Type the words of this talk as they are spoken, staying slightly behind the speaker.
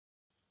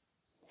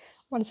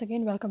Once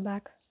again, welcome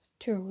back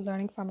to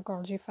Learning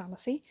Pharmacology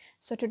Pharmacy.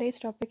 So today's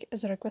topic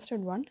is a requested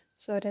one.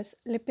 So it is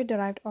Lipid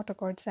Derived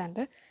Autacoids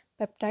and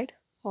Peptide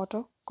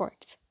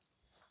Autacoids.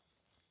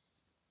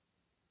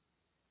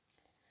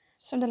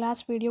 So in the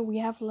last video, we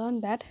have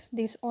learned that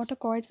these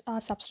autacoids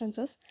are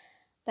substances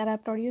that are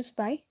produced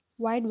by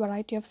wide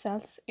variety of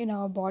cells in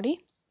our body,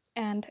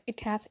 and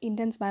it has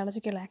intense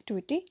biological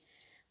activity,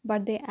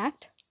 but they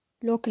act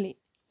locally.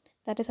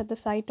 That is at the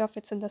site of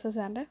its synthesis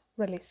and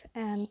release.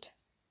 And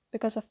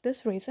because of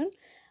this reason,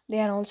 they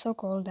are also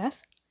called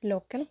as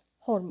local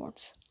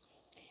hormones.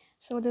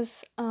 So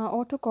this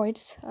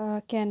autacoids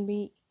can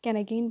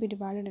again be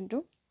divided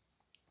into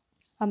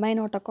amine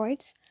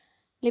autacoids,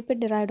 lipid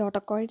derived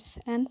autacoids,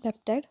 and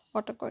peptide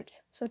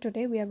autacoids. So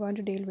today we are going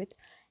to deal with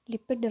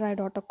lipid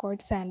derived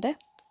autacoids and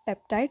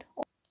peptide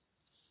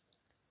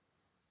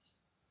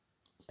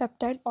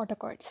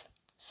autacoids.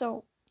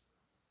 So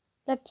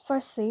let's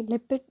first see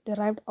lipid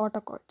derived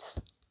autacoids.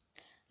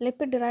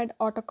 Lipid derived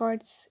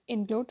autacoids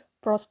include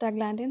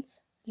prostaglandins,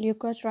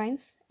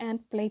 leukotrienes,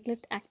 and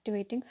platelet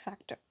activating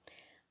factor,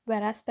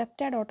 whereas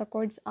peptide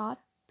autacoids are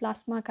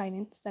plasma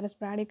kinins, that is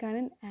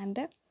bradykinin,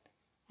 and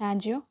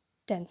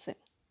angiotensin.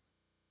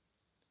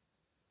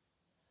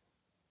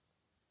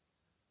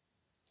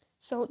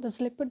 So the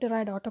lipid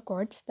derived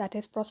autacoids, that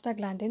is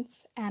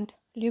prostaglandins and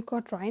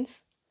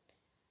leukotrienes,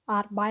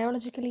 are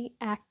biologically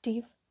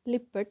active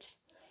lipids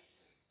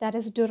that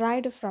is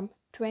derived from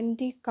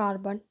 20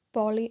 carbon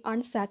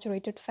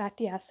polyunsaturated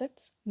fatty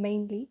acids,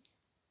 mainly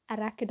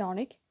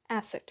arachidonic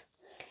acid.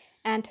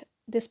 And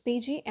this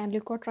PG and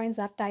leukotrienes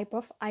are type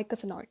of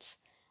eicosanoids.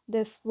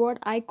 This word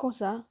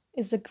eicosa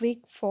is the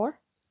Greek for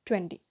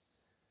 20.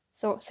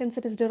 So since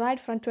it is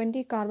derived from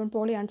 20 carbon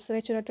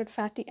polyunsaturated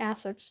fatty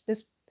acids,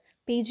 this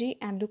PG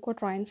and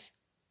leukotrienes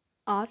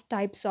are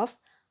types of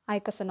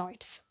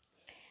eicosanoids.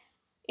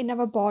 In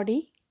our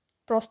body,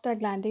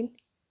 prostaglandin,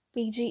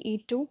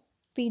 PGE2,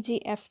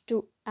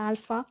 PGF2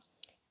 alpha,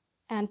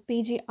 and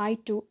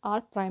PGI2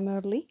 are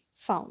primarily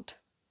found.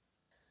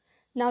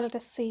 Now let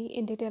us see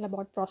in detail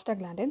about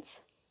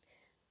prostaglandins.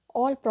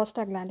 All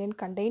prostaglandin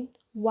contain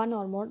one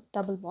or more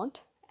double bond,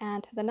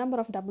 and the number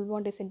of double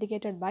bond is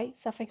indicated by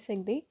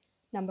suffixing the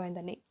number in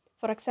the name.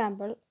 For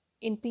example,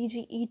 in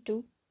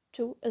PGE2,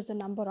 2 is the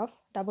number of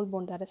double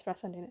bond that is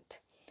present in it.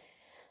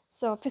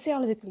 So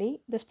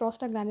physiologically, this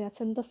prostaglandin is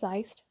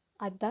synthesized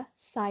at the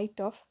site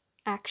of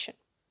action,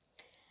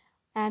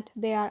 and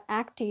they are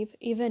active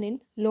even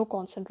in low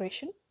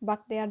concentration,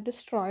 but they are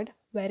destroyed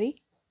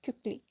very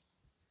quickly.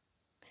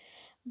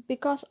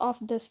 Because of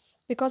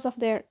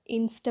their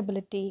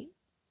instability,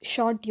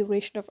 short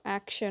duration of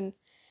action,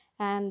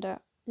 and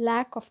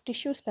lack of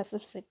tissue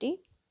specificity,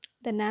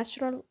 the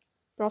natural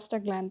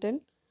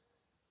prostaglandin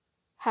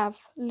have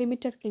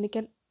limited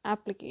clinical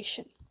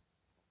application.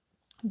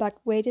 But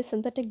various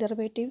synthetic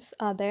derivatives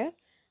are there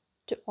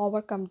to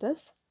overcome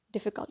these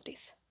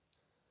difficulties.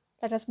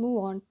 Let us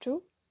move on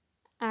to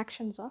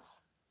actions of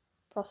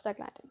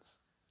prostaglandins.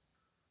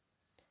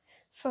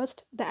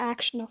 First, the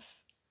action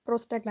of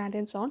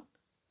prostaglandins on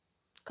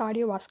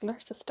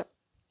cardiovascular system.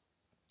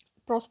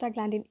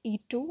 Prostaglandin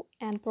E2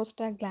 and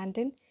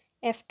prostaglandin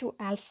F2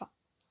 alpha,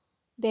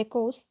 they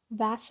cause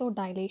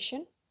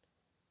vasodilation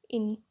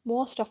in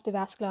most of the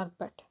vascular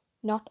bed.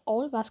 Not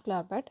all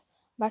vascular bed,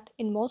 but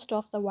in most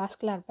of the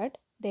vascular bed,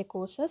 they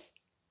causes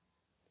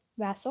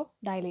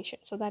vasodilation.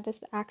 So that is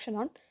the action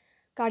on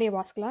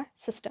cardiovascular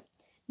system.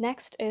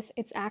 Next is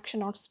its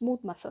action on smooth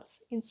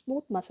muscles. In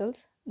smooth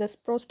muscles, this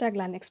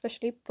prostaglandin,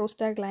 especially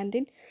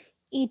prostaglandin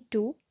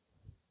E2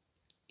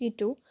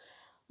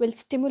 will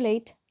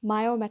stimulate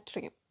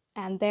myometrium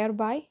and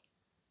thereby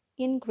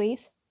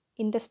increase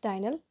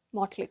intestinal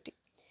motility.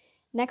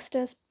 Next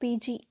is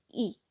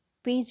PGE.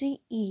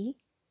 PGE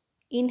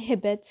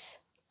inhibits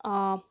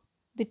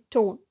the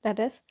tone, that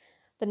is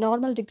the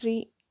normal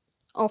degree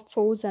of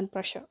force and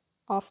pressure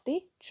of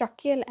the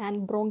tracheal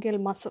and bronchial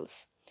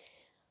muscles.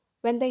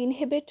 When they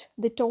inhibit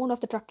the tone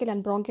of the tracheal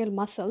and bronchial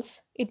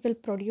muscles, it will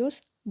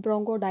produce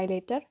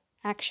bronchodilator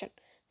action.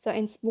 So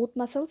in smooth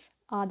muscles,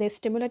 they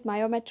stimulate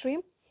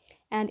myometrium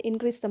and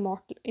increase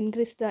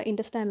the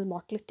intestinal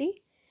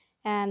motility.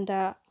 And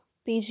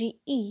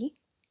PGE,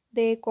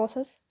 they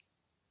produces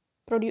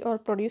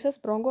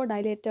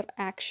bronchodilator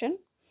action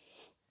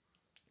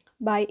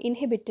by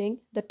inhibiting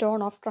the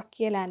tone of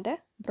tracheal and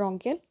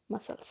bronchial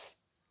muscles.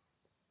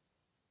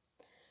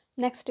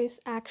 Next is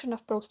action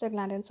of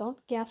prostaglandins on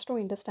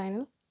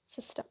gastrointestinal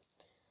system.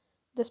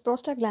 These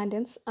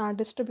prostaglandins are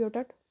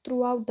distributed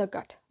throughout the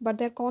gut, but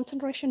their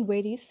concentration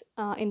varies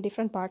in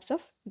different parts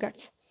of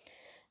guts.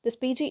 This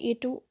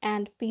PGE2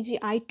 and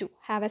PGI2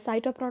 have a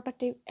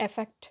cytoprotective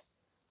effect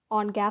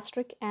on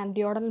gastric and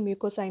duodenal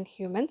mucosa in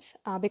humans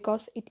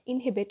because it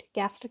inhibits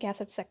gastric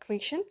acid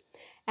secretion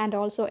and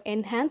also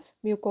enhance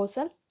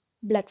mucosal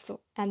blood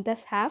flow, and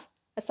thus have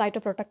a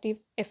cytoprotective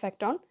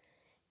effect on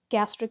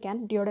gastric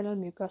and duodenal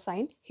mucosa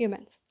in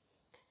humans.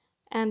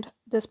 And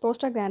this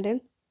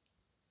prostaglandin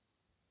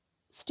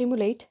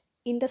stimulate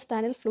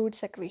intestinal fluid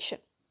secretion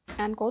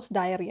and cause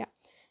diarrhea.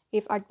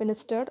 if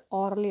administered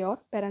orally or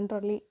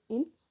parenterally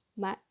in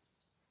man.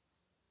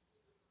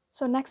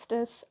 So next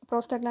is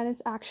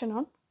prostaglandin's action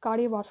on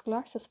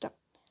cardiovascular system.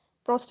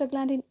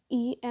 Prostaglandin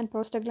E and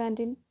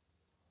prostaglandin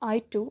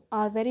I2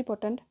 are very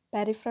potent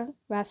peripheral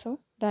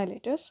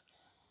vasodilators,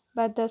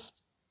 but this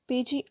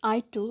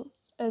PGI2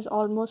 is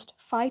almost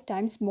 5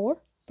 times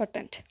more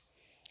potent.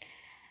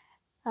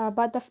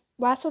 But the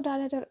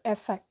vasodilator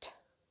effect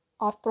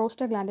of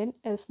prostaglandin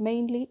is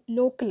mainly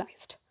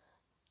localized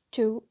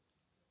to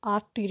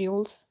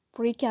arterioles,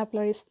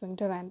 precapillary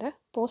sphincter, and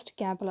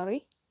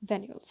postcapillary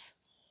venules.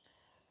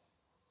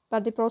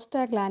 But the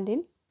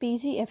prostaglandin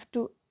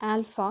PGF2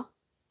 alpha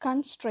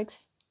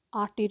constricts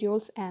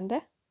arterioles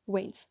and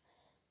veins.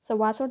 So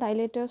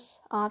vasodilators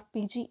are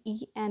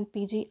PGE and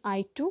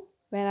PGI2,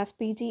 whereas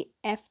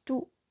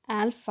PGF2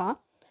 alpha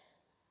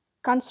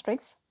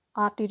constricts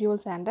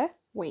arterioles and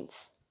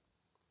veins.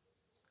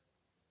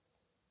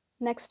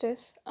 Next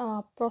is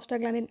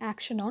prostaglandin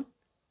action on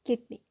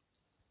kidney.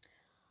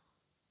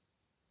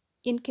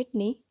 In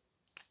kidney,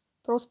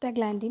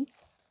 prostaglandin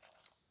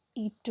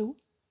E2,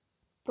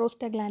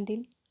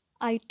 prostaglandin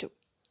I2,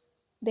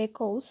 they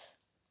cause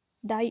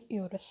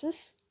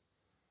diuresis,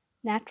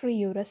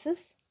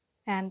 natriuresis,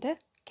 and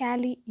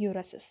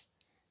kaliuresis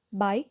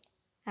by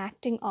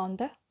acting on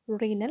the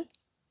renal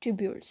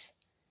tubules.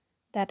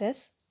 That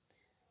is,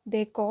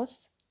 they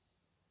cause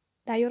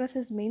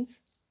diuresis means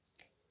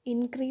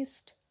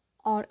increased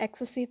or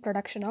excessive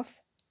production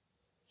of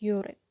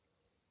urine.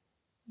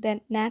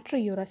 Then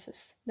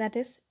natriuresis, that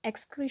is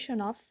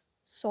excretion of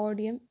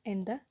sodium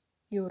in the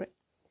urine.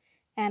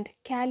 And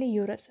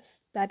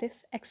kaliuresis, that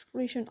is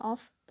excretion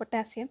of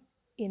potassium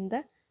in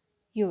the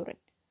urine.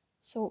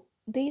 So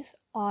these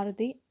are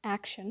the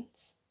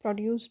actions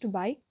produced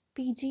by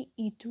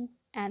PGE2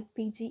 and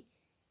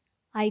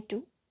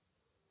PGI2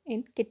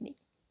 in kidney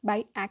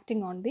by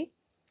acting on the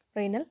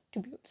renal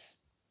tubules.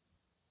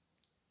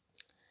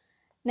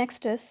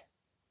 Next is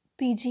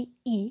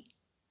PGE,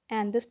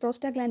 and this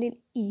prostaglandin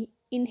E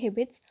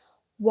inhibits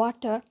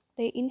water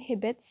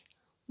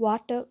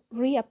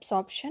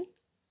reabsorption,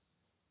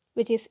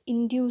 which is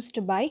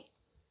induced by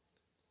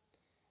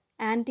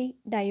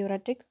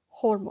antidiuretic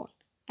hormone,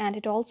 and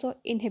it also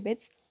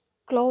inhibits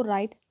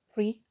chloride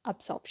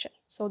reabsorption.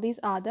 So these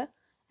are the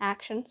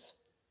actions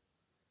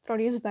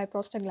produced by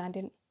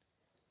prostaglandin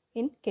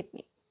in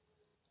kidney.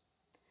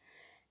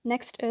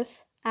 Next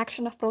is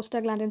action of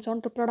prostaglandins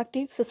on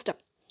reproductive system.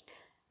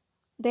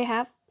 They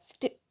have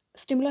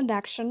stimulant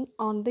action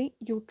on the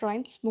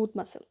uterine smooth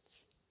muscles.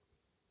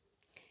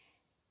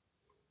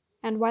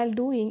 And while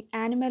doing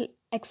animal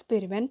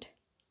experiment,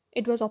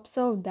 it was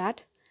observed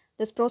that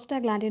this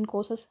prostaglandin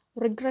causes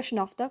regression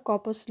of the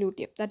corpus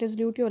luteum, that is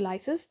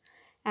luteolysis,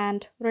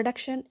 and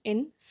reduction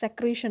in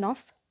secretion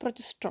of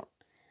progesterone.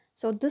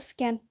 So this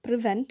can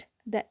prevent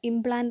the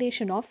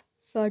implantation of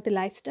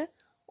fertilized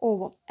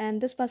ovum,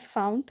 and this was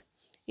found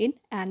in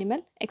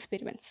animal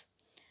experiments.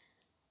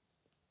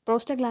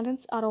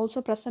 Prostaglandins are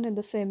also present in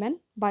the semen,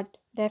 but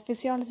their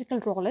physiological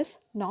role is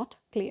not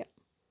clear.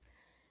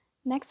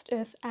 Next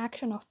is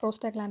action of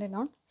prostaglandin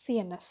on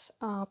CNS.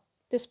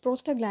 These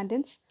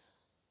prostaglandins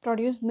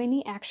produce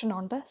many action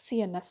on the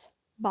CNS,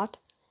 but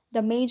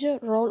the major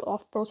role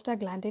of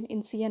prostaglandin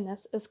in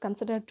CNS is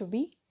considered to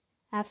be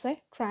as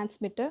a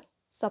transmitter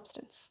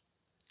substance.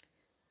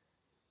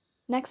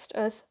 Next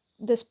is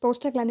this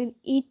prostaglandin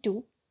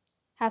E2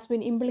 has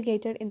been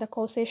implicated in the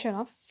causation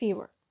of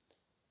fever.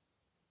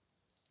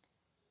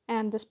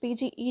 And this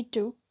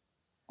PGE2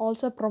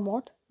 also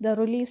promote the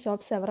release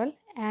of several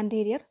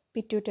anterior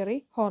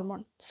pituitary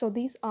hormone. So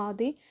these are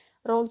the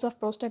roles of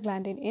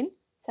prostaglandin in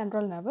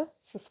central nervous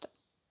system.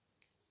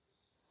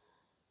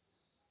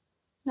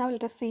 Now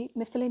let us see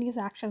miscellaneous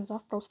actions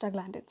of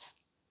prostaglandins.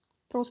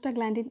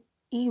 Prostaglandin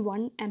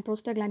E1 and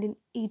prostaglandin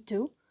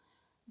E2,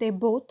 they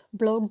both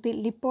block the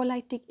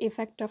lipolytic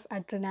effect of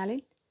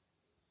adrenaline,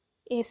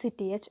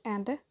 ACTH,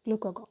 and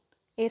glucagon.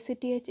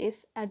 ACTH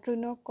is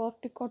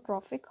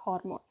adrenocorticotropic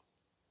hormone.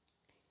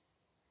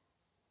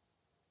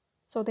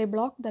 So they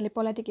block the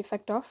lipolytic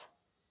effect of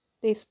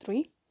these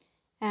three,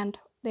 and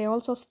they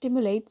also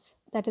stimulates,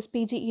 that is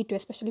PGE2,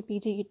 especially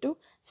PGE2,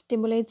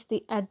 stimulates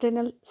the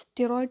adrenal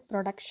steroid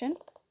production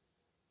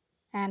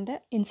and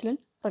insulin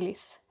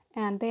release.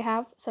 And they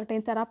have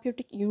certain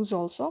therapeutic use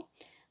also,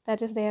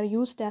 that is they are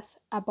used as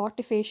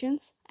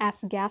abortifacients, as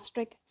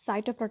gastric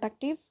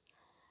cytoprotectives,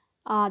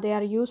 they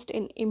are used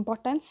in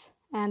impotence,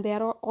 and they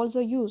are also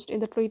used in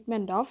the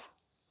treatment of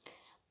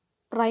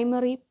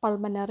primary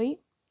pulmonary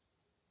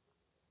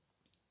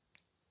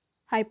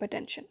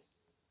hypertension.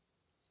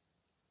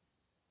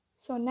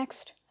 So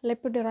next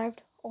lipid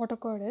derived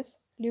autacoid is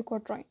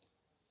leukotriene.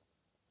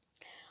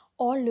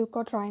 All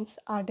leukotrienes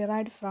are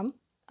derived from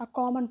a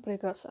common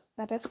precursor,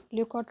 that is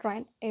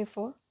leukotriene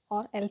A4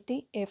 or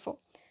LTA4.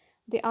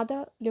 The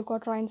other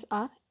leukotrienes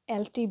are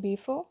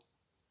LTB4,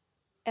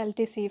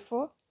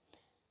 LTC4,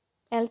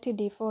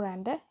 LTD4,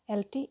 and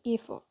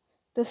LTE4.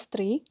 These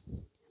three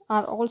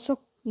are also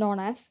known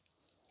as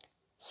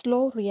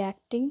slow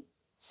reacting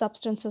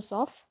substances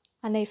of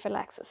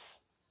anaphylaxis.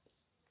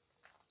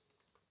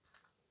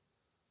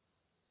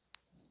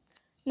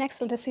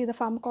 Next, let us see the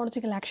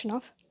pharmacological action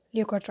of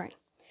leukotriene.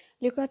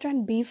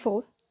 Leukotriene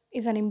B4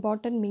 is an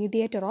important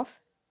mediator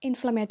of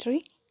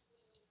inflammatory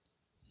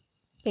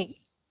pain.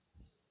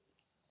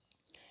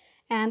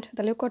 And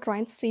the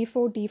leukotrienes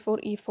C4,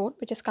 D4, E4,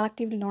 which is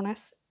collectively known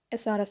as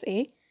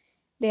SRSA,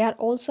 they are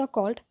also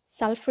called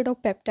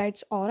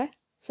sulfidopeptides or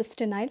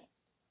cysteine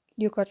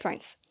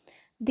leukotrienes.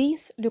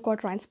 These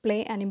leukotrienes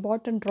play an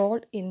important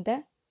role in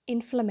the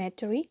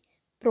inflammatory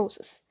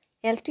process.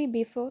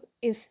 LTB4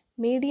 is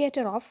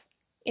mediator of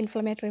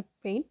inflammatory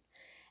pain,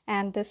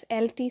 and this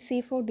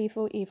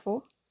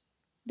LTC4D4E4,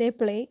 they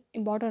play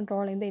important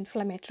role in the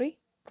inflammatory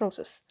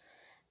process.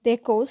 They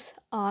cause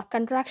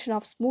contraction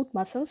of smooth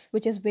muscles,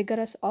 which is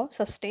vigorous or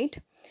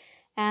sustained,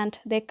 and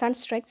they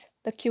constrict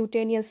the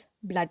cutaneous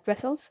blood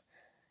vessels.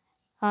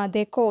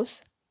 They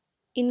cause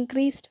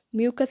increased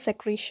mucus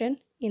secretion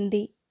in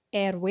the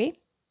airway,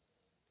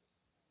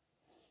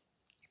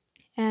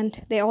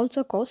 and they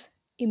also cause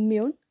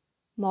immune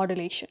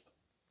modulation.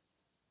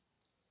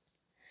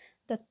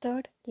 The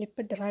third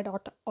lipid derived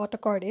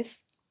autacoid is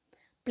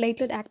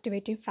platelet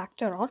activating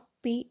factor or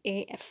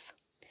PAF.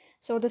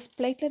 So this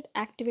platelet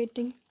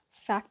activating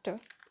factor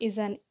is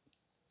an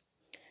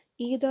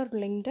either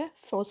linked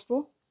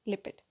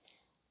phospholipid.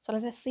 So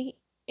let us see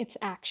its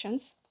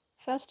actions.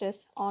 First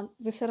is on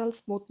visceral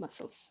smooth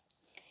muscles.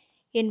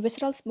 In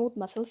visceral smooth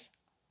muscles,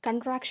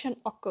 contraction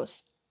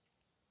occurs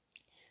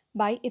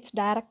by the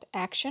direct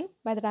action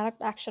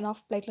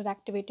of platelet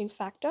activating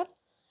factor,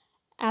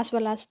 as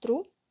well as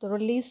through the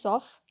release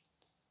of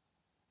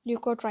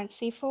leukotriene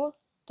C4,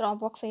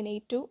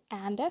 thromboxane A2,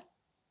 and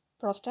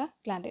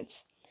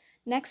prostaglandins.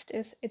 Next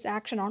is its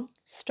action on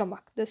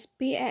stomach. This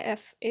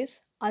PAF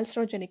is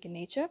ulcerogenic in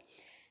nature,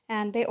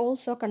 and they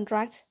also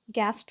contract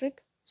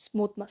gastric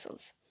smooth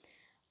muscles.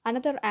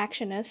 Another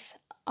action is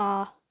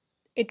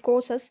it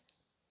causes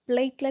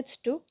platelets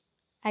to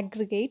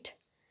aggregate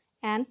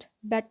and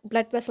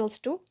blood vessels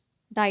to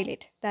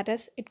dilate. That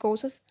is, it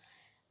causes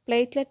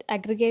platelet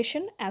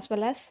aggregation as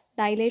well as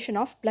dilation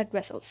of blood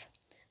vessels.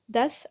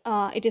 Thus,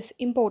 it is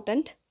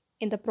important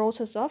in the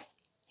process of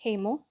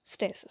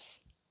hemostasis.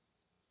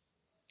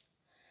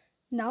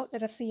 Now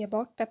let us see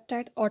about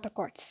peptide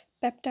autacoids.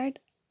 Peptide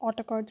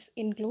autacoids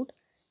include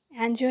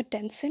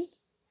angiotensin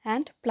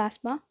and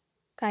plasma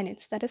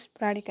kinins, that is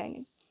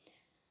bradykinin.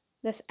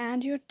 This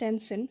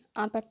angiotensin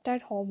are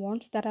peptide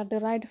hormones that are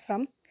derived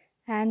from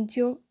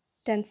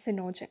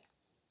angiotensinogen.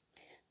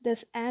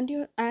 This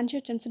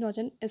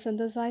angiotensinogen is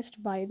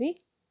synthesized by the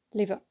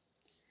liver.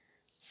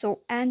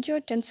 So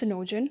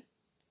angiotensinogen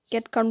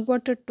get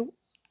converted to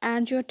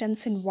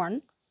angiotensin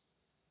 1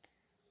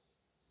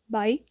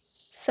 by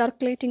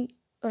circulating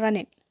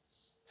renin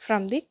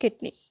from the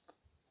kidney.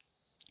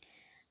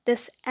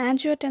 This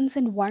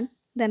angiotensin 1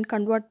 then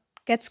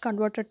gets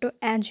converted to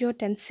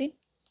angiotensin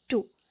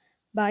 2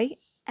 by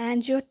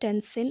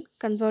angiotensin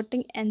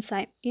converting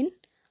enzyme in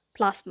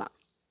plasma.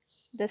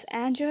 This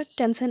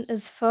angiotensin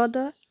is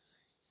further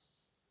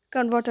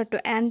converted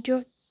to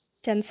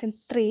angiotensin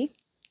 3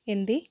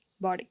 in the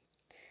body.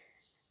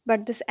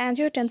 But this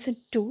angiotensin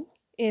 2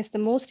 is the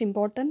most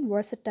important,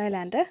 versatile,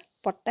 and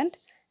potent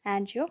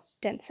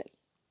angiotensin.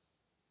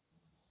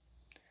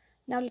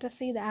 Now let us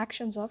see the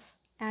actions of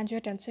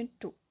angiotensin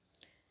 2.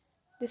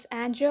 This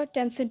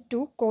angiotensin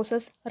 2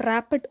 causes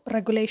rapid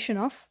regulation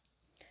of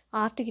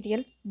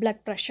arterial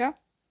blood pressure,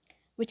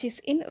 which is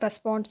in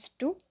response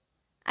to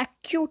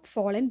acute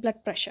fall in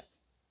blood pressure.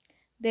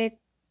 They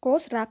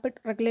cause rapid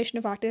regulation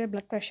of arterial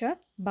blood pressure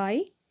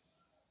by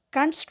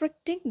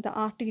constricting the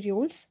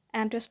arterioles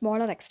and to a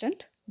smaller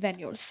extent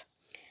venules.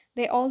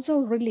 They also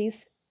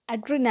release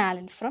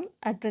adrenaline from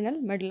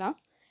adrenal medulla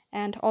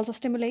and also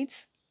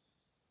stimulates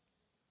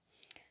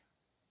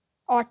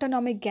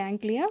autonomic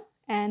ganglia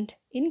and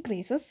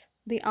increases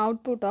the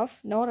output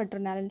of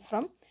noradrenaline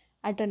from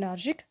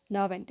adrenergic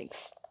nerve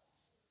endings.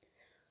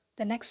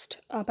 The next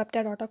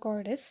peptide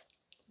autacoid is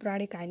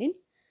bradykinin.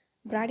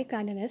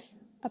 Bradykinin is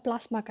a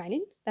plasma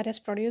kinin that is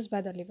produced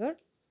by the liver,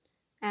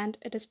 and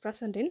it is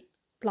present in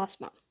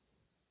plasma.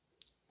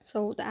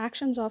 So the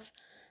actions of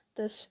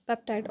this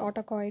peptide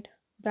autacoid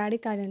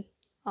bradykinin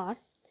are: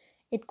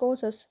 it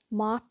causes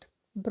marked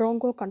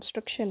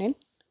bronchoconstriction in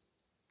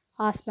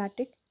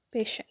asthmatic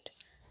patient.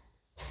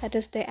 That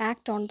is, they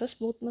act on the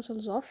smooth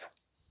muscles of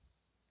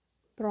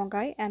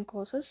bronchi and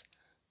causes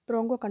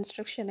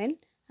bronchoconstriction in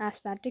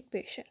asthmatic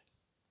patient.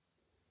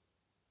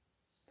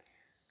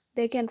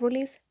 They can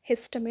release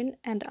histamine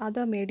and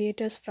other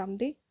mediators from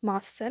the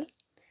mast cell.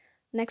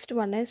 Next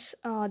one is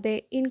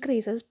they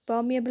increases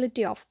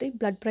permeability of the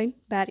blood-brain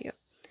barrier.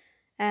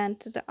 And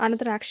the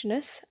another action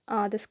is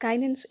the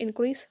kinins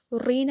increase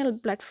renal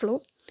blood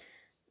flow,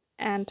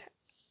 and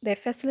they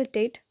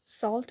facilitate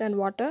salt and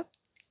water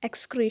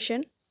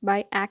excretion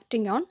by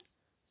acting on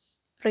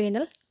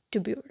renal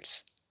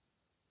tubules.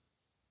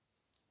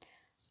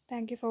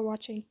 Thank you for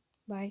watching.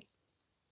 Bye.